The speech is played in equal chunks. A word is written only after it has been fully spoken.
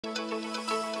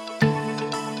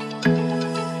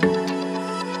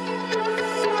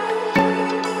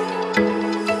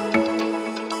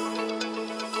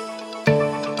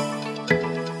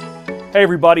Hey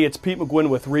everybody, it's Pete McGuinn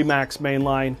with RE/MAX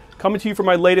Mainline, coming to you for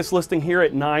my latest listing here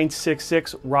at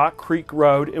 966 Rock Creek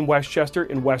Road in Westchester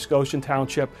in West Goshen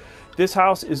Township. This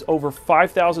house is over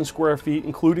 5,000 square feet,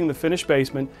 including the finished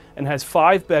basement, and has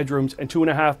 5 bedrooms and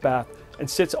 2.5 baths, and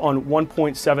sits on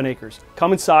 1.7 acres.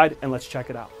 Come inside and let's check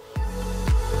it out.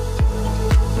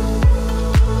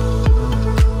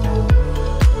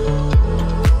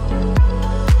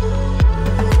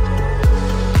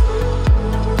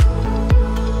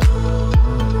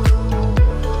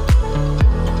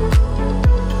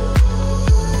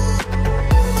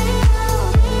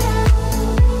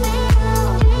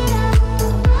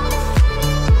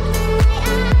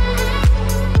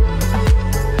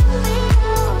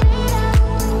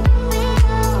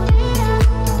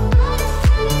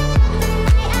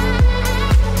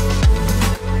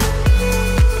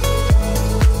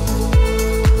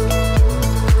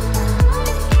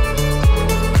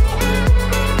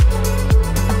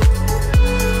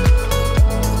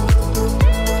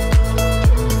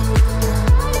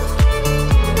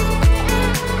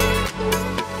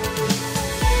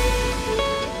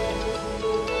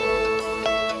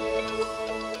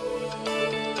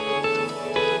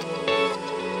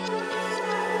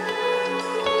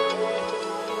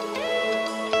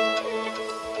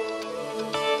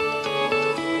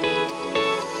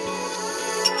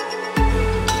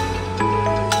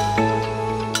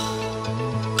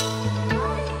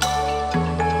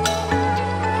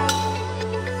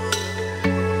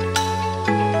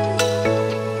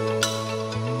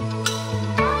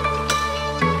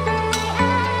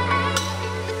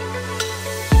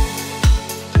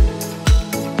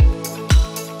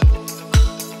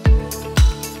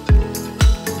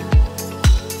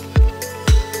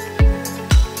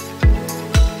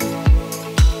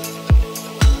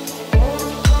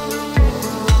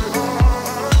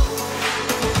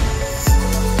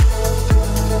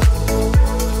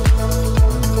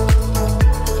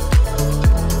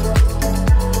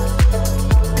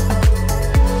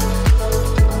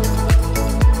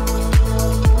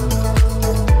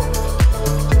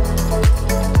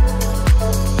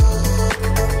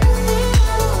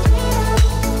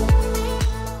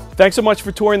 Thanks so much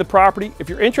for touring the property. If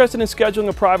you're interested in scheduling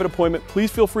a private appointment,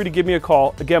 please feel free to give me a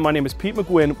call. Again, my name is Pete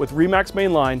McGuinn with RE/MAX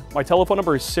Mainline. My telephone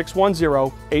number is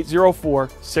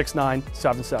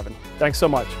 610-804-6977. Thanks so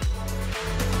much.